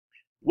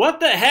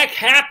What the heck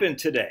happened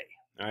today?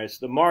 All right,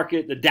 so the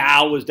market, the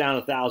Dow was down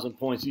 1,000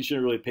 points. You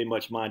shouldn't really pay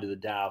much mind to the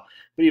Dow,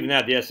 but even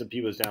that, the S&P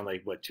was down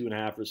like what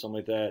 2.5 or something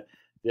like that.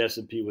 The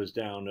S&P was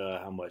down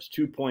how much?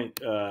 2.3%.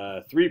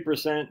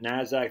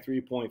 Nasdaq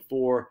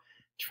 3.4.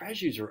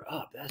 Treasuries are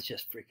up. That's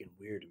just freaking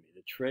weird to me.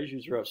 The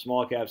Treasuries are up.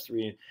 Small caps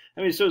 3.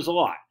 I mean, so there's a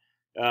lot.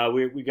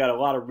 We got a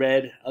lot of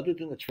red. Other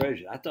than the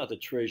Treasuries, I thought the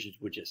Treasuries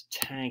would just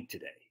tank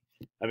today.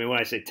 I mean, when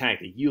I say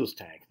tank, the yields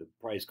tank, the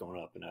price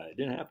going up, and it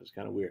didn't happen. It's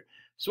kind of weird.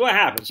 So what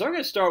happened? So I'm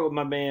going to start with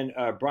my man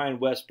Brian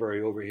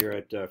Westbury over here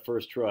at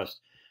First Trust,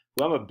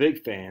 who I'm a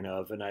big fan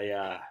of, and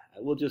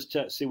we'll just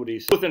see what he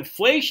says. Both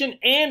inflation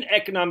and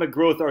economic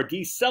growth are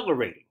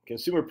decelerating.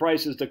 Consumer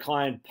prices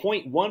declined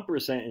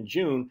 0.1% in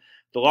June,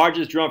 the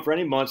largest jump for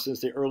any month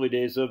since the early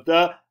days of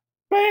the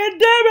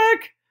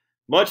pandemic.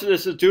 Much of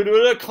this is due to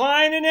a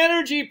decline in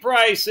energy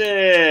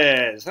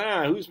prices.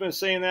 Who's been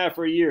saying that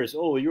for years?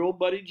 Oh, your old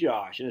buddy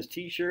Josh in his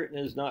t-shirt and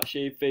his not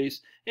shaved face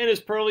and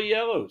his pearly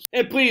yellows.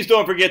 And please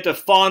don't forget to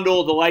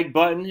fondle the like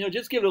button.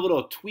 Just give it a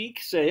little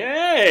tweak. Say,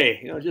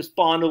 hey, just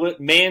fondle it.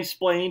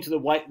 Mansplain to the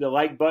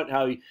like button,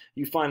 how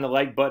you find the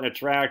like button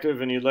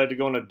attractive and you'd like to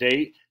go on a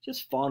date.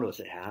 Just fondle it.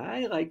 Say,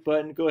 hi, like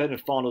button. Go ahead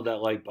and fondle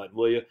that like button,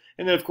 will you?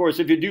 And then, of course,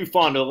 if you do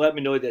fondle, let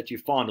me know that you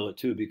fondle it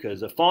too,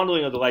 because the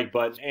fondling of the like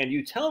button, and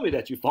you tell me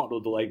that you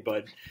fondled the like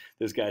button,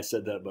 this guy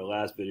said that in my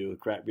last video, it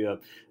cracked me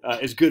up,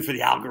 is good for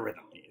the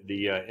algorithm,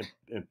 the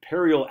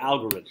imperial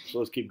algorithm. So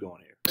let's keep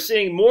going here. We're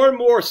seeing more and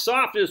more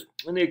softness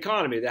in the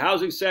economy. The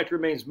housing sector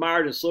remains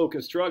mired in slow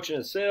construction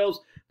and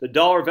sales. The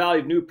dollar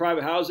value of new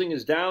private housing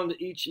is down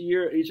each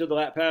of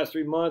the past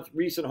 3 months.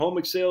 Recent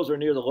home sales are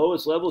near the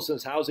lowest level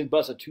since housing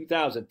bust in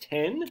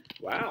 2010.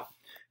 Wow.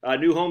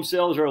 New home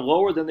sales are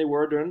lower than they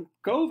were during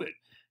COVID.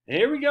 And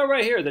here we go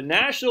right here. The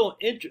National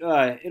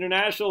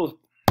International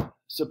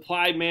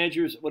Supply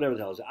Managers, whatever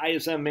the hell is it,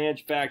 ISM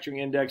Manufacturing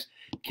Index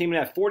came in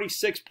at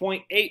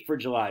 46.8 for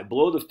July,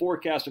 below the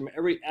forecast from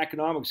every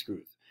economics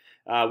group.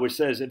 Which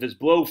says if it's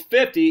below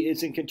 50,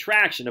 it's in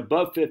contraction.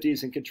 Above 50,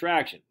 it's in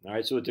contraction. All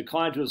right, so it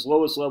declined to its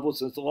lowest level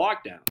since the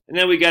lockdown. And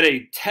then we got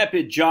a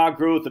tepid job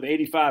growth of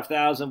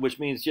 85,000, which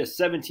means just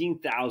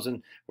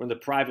 17,000 were in the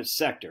private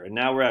sector. And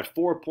now we're at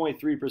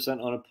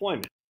 4.3%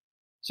 unemployment.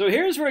 So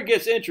here's where it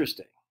gets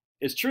interesting.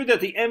 It's true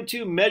that the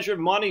M2 measure of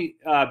money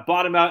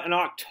bottomed out in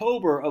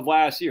October of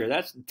last year.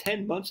 That's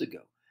 10 months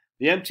ago.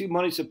 The M2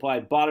 money supply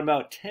bottomed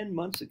out 10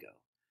 months ago.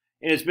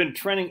 And it's been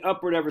trending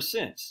upward ever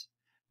since.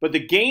 But the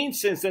gain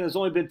since then has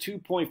only been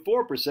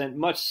 2.4%,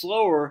 much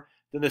slower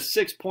than the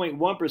 6.1%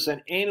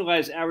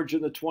 annualized average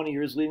in the 20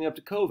 years leading up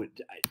to COVID.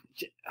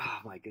 Oh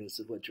my goodness,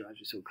 this is what drives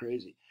me so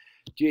crazy.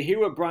 Do you hear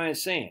what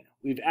Brian's saying?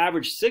 We've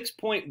averaged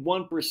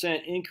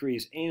 6.1%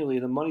 increase annually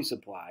in the money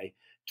supply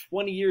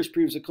 20 years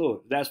previous to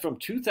COVID. That's from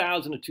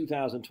 2000 to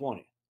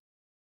 2020.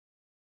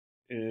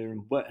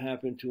 And what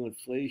happened to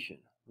inflation?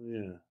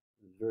 Yeah,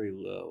 very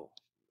low.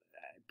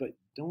 But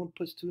no one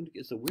puts two together.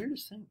 It's the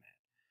weirdest thing, man.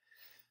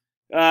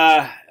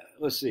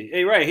 Let's see.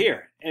 Hey, right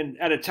here. And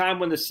at a time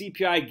when the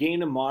CPI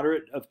gained a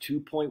moderate of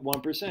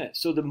 2.1%.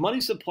 So the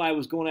money supply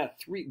was growing at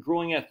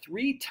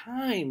 3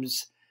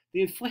 times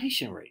the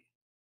inflation rate.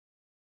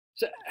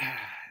 So,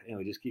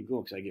 just keep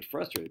going because I get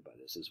frustrated by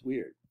this. It's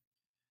weird.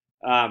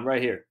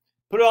 Right here.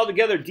 Put it all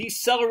together,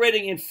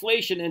 decelerating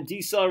inflation and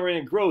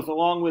decelerating growth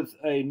along with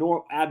a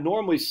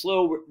abnormally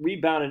slow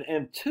rebound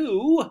in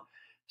M2.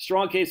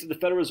 Strong case that the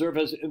Federal Reserve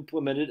has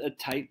implemented a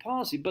tight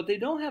policy. But they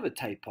don't have a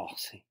tight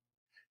policy.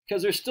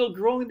 Because they're still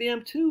growing the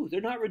M2.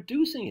 They're not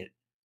reducing it.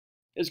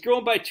 It's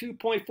growing by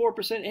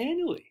 2.4%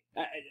 annually.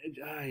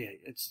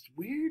 It's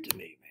weird to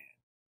me, man.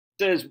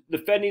 It says the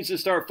Fed needs to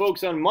start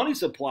focusing on money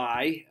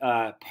supply,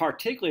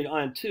 particularly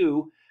on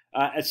M2,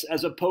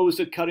 as opposed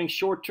to cutting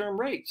short-term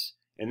rates.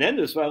 And then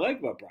this is what I like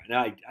about Brian.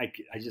 Now, I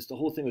just, the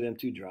whole thing with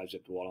M2 drives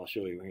up the wall. I'll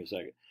show you here in a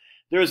second.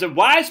 There is a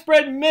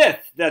widespread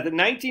myth that the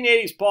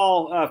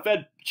 1980s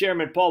Fed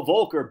Chairman Paul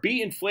Volcker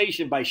beat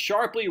inflation by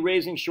sharply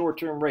raising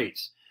short-term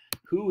rates.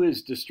 Who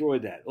has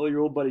destroyed that? Oh,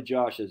 your old buddy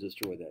Josh has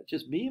destroyed that.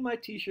 Just me and my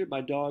t-shirt,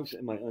 my dogs,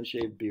 and my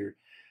unshaved beard.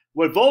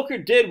 What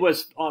Volcker did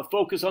was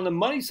focus on the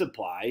money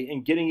supply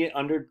and getting it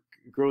under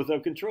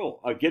control.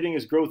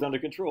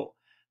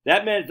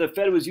 That meant the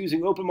Fed was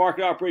using open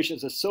market operations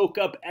to soak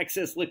up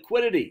excess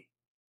liquidity.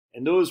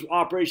 And those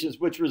operations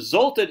which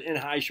resulted in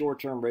high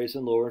short-term rates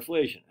and lower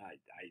inflation.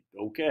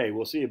 Okay,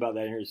 we'll see about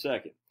that here in a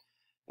second.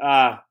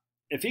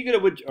 If he could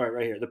have, all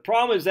right here. The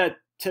problem is that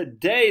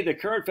today, the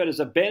current Fed has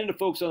abandoned the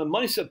focus on the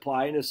money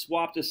supply and has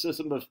swapped a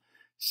system of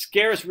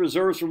scarce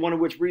reserves for one in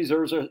which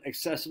reserves are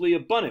excessively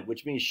abundant,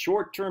 which means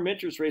short-term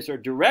interest rates are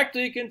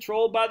directly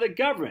controlled by the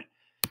government.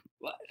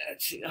 Well,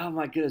 oh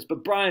my goodness.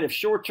 But Brian, if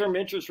short-term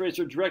interest rates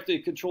are directly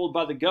controlled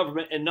by the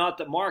government and not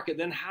the market,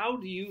 then how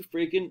do you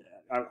freaking,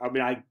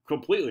 I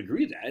completely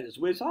agree that. It's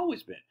the way it's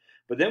always been.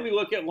 But then we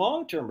look at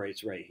long-term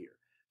rates right here.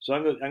 So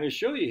I'm going to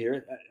show you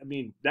here.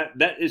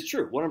 That is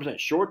true. 100%.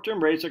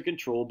 Short-term rates are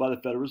controlled by the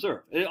Federal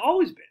Reserve. It's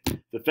always been.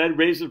 The Fed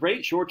raises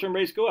rate, short-term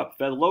rates go up.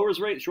 The Fed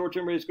lowers rate,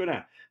 short-term rates go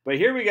down. But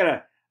here we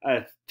got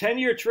a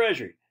 10-year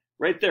Treasury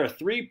right there,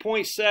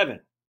 3.7.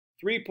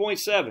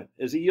 3.7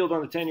 is the yield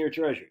on the 10-year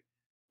Treasury.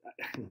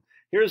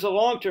 Here's the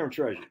long-term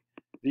Treasury.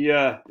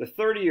 The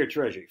 30-year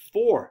Treasury,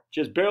 4,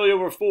 just barely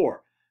over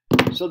 4.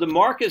 So the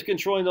market is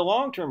controlling the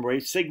long-term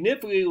rates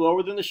significantly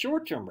lower than the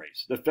short-term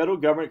rates. The federal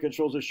government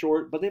controls the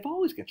short, but they've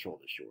always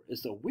controlled the short.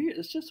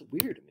 It's just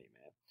weird to me,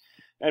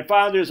 man. And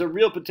finally, there's a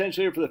real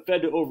potential here for the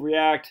Fed to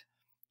overreact.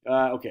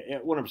 Okay,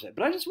 100%.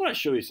 But I just want to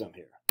show you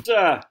something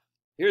here.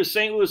 Here's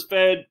St. Louis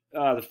Fed,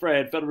 the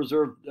Federal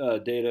Reserve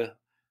data.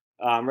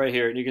 Right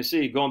here, and you can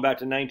see going back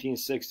to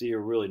 1960 or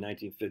really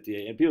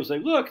 1958, and people say,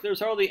 look, there's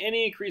hardly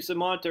any increase in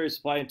monetary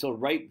supply until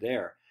right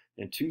there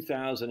in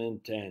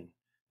 2010,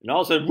 and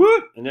all of a sudden,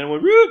 whoop, and then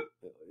went whoop,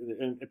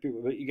 and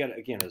people, but you got to,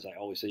 again, as I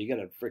always say, you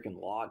got to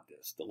freaking log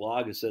this. The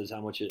log says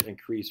how much it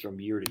increased from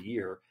year to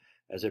year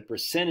as a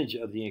percentage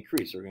of the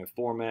increase. So we're going to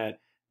format,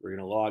 we're going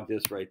to log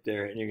this right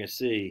there, and you're going to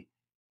see,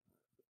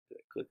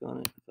 click on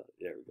it,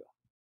 there we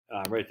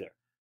go, right there.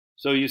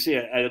 So you see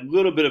a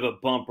little bit of a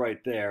bump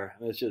right there.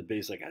 It's just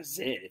basically like a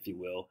zit, if you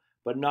will,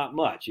 but not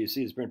much. You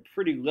see it's been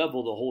pretty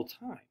level the whole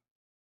time.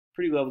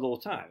 Pretty level the whole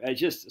time.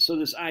 So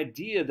this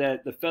idea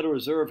that the Federal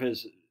Reserve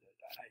has,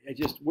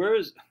 where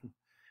is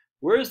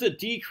the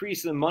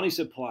decrease in the money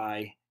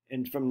supply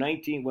and from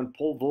when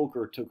Paul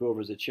Volcker took over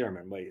as a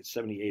chairman, wait,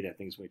 78 I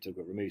think is when he took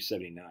over, maybe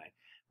 79.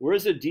 Where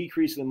is the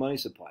decrease in the money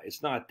supply?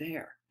 It's not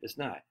there. It's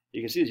not.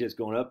 You can see it's just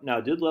going up. Now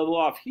it did level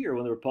off here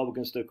when the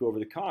Republicans took over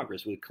the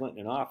Congress with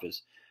Clinton in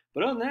office.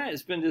 But other than that,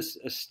 it's been just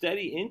a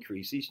steady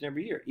increase each and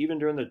every year, even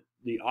during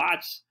the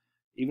aughts,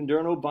 even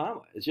during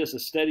Obama. It's just a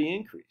steady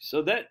increase.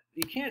 So that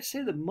you can't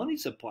say the money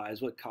supply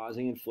is what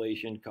causing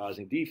inflation,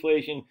 causing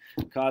deflation,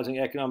 causing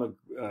economic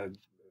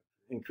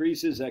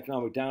increases,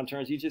 economic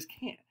downturns. You just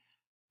can't.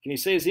 Can you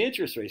say it's the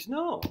interest rates?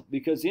 No,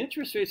 because the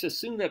interest rates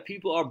assume that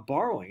people are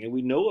borrowing. And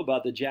we know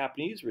about the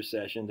Japanese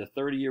recession, the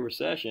 30-year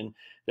recession,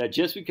 that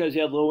just because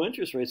you have low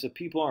interest rates, if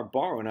people aren't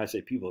borrowing, I say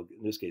people,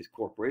 in this case,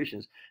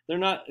 corporations,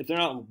 if they're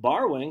not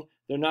borrowing,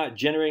 they're not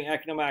generating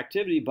economic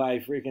activity by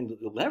freaking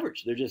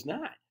leverage. They're just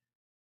not.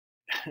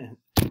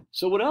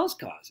 So what else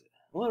causes it?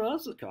 What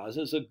else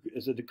causes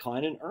is a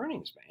decline in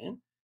earnings, man.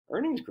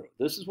 Earnings growth.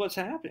 This is what's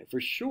happening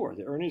for sure.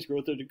 The earnings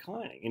growth are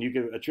declining. And you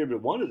can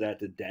attribute one of that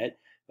to debt.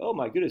 Oh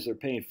my goodness, they're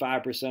paying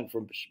 5%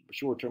 for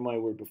short-term money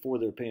where before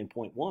they were paying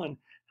 0.1.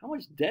 How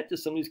much debt do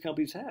some of these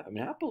companies have? I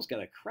mean, Apple's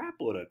got a crap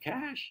load of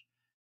cash.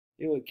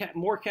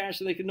 More cash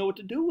than they can know what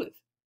to do with.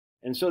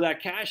 And so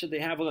that cash that they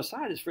have on the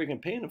side is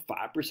freaking paying them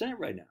 5%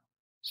 right now.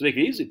 So they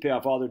could easily pay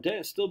off all their debt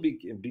and still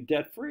be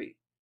debt-free.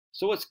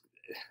 So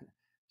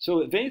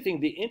if anything,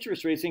 the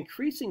interest rate's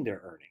increasing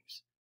their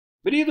earnings.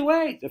 But either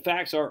way, the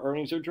facts are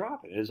earnings are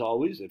dropping. As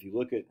always, if you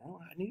look at,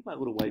 I need my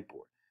little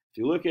whiteboard. If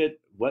you look at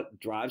what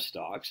drives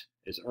stocks,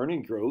 it's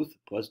earning growth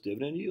plus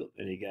dividend yield.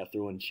 And you got to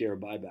throw in share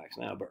buybacks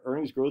now, but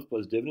earnings growth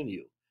plus dividend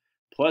yield,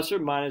 plus or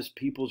minus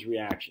people's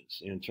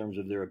reactions in terms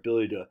of their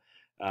ability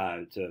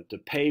to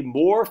pay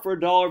more for a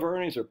dollar of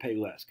earnings or pay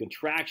less,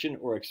 contraction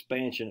or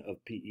expansion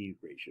of PE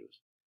ratios.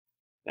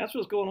 That's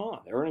what's going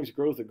on. The earnings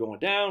growth are going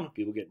down.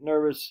 People get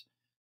nervous.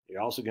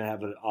 You're also going to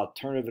have an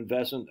alternative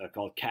investment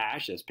called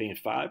cash that's paying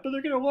 5, but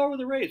they're going to lower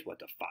the rates. What,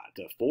 to 5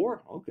 to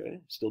 4? Okay,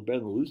 still better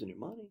than losing your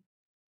money.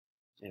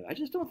 Anyway, I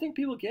just don't think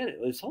people get it.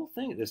 This whole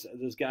thing, this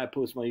guy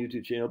posts on my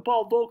YouTube channel,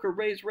 Paul Volcker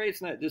raised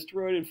rates and that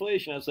destroyed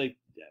inflation. I was like,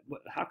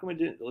 how come I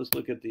didn't? Let's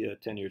look at the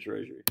 10-year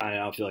Treasury. I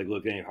don't feel like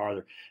looking any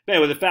harder. But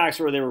anyway, the facts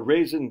were they were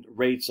raising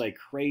rates like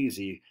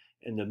crazy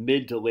in the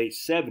mid to late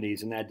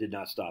 70s, and that did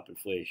not stop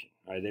inflation.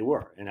 All right, they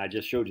were. And I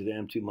just showed you the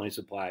M2 money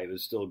supply. It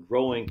was still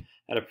growing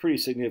at a pretty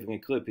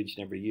significant clip each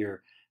and every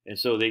year. And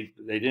so they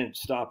didn't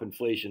stop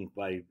inflation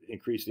by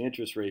increasing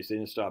interest rates. They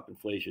didn't stop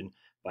inflation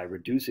by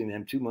reducing the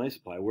M2 money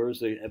supply. Where was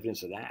the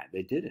evidence of that?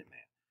 They didn't,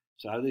 man.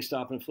 So how did they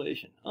stop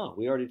inflation? Oh,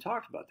 we already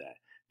talked about that.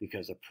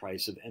 Because the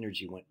price of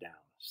energy went down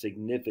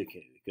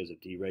significantly because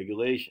of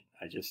deregulation.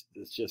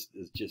 There's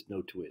just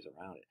no two ways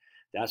around it.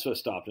 That's what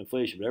stopped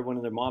inflation. But everyone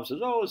and their mom says,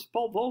 oh, it's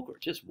Paul Volcker.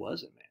 It just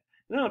wasn't, man.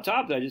 And then on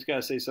top of that, I just got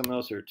to say something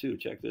else here, too.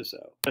 Check this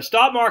out. The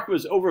stock market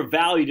was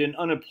overvalued and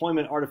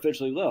unemployment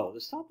artificially low.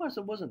 The stock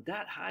market wasn't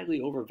that highly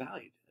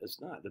overvalued.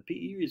 It's not. The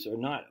PEs are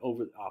not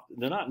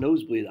they're not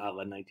nosebleed out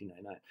in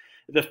 1999.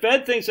 The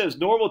Fed thinks that it's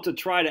normal to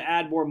try to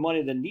add more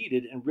money than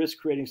needed and risk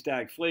creating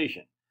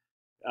stagflation,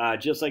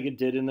 just like it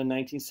did in the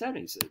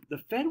 1970s. The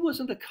Fed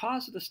wasn't the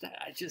cause of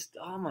the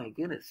oh my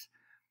goodness.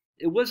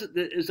 It wasn't.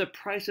 It was the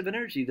price of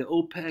energy, the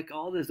OPEC,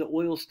 all this, the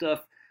oil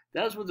stuff.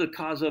 That was the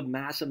cause of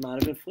massive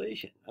amount of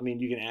inflation. I mean,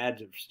 you can add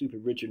to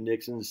stupid Richard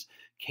Nixon's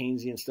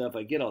Keynesian stuff.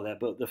 I get all that,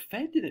 but the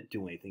Fed didn't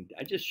do anything.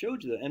 I just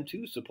showed you the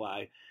M2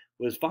 supply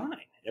was fine.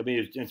 I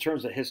mean, in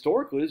terms of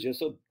historically, it's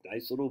just a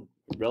nice little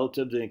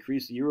relative to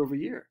increase year over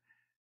year.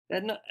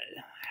 Anyway,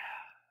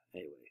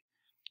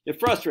 it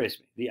frustrates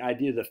me. The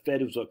idea the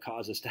Fed was what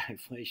causes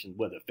stagflation.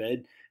 Well, the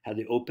Fed had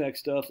the OPEC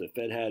stuff. The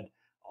Fed had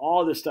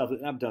all this stuff.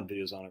 I've done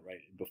videos on it right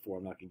before.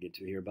 I'm not going to get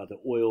to it here about the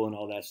oil and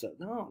all that stuff.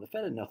 No, the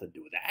Fed had nothing to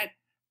do with that.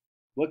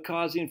 What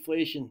caused the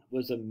inflation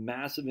was the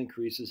massive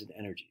increases in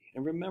energy.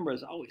 And remember,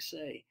 as I always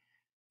say,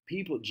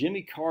 people,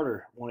 Jimmy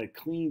Carter wanted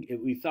clean.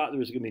 We thought there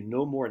was going to be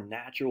no more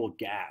natural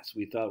gas.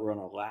 We thought we're on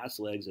our last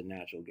legs of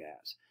natural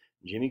gas.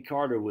 Jimmy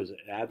Carter was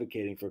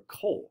advocating for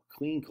coal,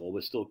 clean coal,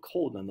 but still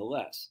coal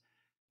nonetheless.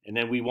 And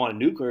then we wanted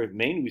nuclear.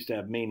 Maine, we used to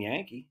have Maine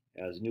Yankee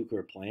as a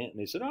nuclear plant.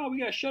 And they said, oh, we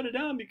got to shut it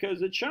down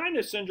because the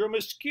China syndrome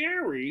is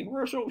scary.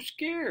 We're so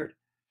scared.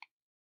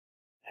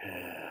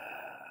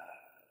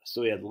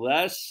 So we had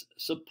less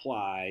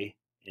supply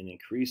and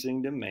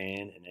increasing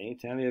demand. And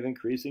anytime you have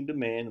increasing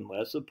demand and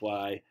less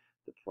supply,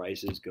 the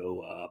prices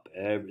go up.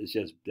 It's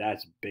just,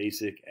 that's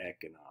basic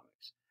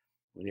economics.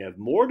 When you have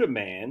more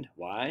demand,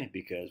 why?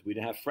 Because we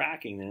didn't have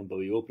fracking then, but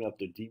we opened up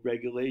the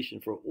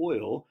deregulation for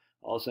oil.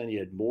 All of a sudden you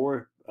had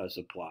more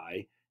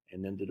supply,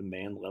 and then the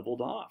demand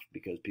leveled off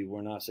because people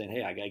were not saying,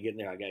 hey, I got to get in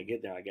there, I got to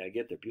get there, I got to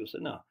get there. People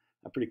said, no,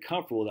 I'm pretty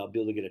comfortable that I'll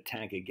be able to get a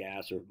tank of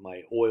gas or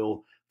my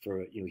oil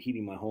for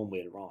heating my home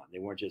later on. They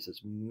weren't just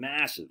this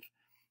massive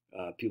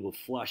people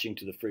flushing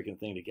to the freaking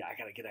thing to get, I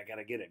got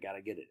to get it.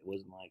 It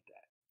wasn't like that.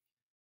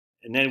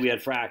 And then we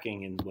had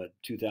fracking in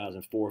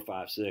 2004,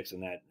 5, 6,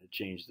 and that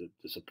changed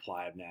the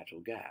supply of natural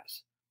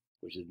gas,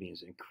 which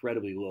means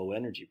incredibly low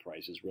energy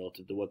prices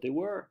relative to what they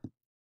were.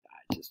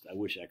 I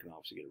wish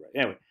economics would get it right.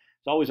 Anyway,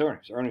 it's always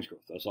earnings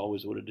growth. That's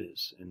always what it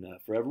is, and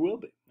forever will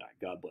be. All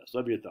right, God bless.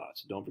 Love your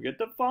thoughts. Don't forget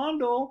to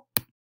fondle.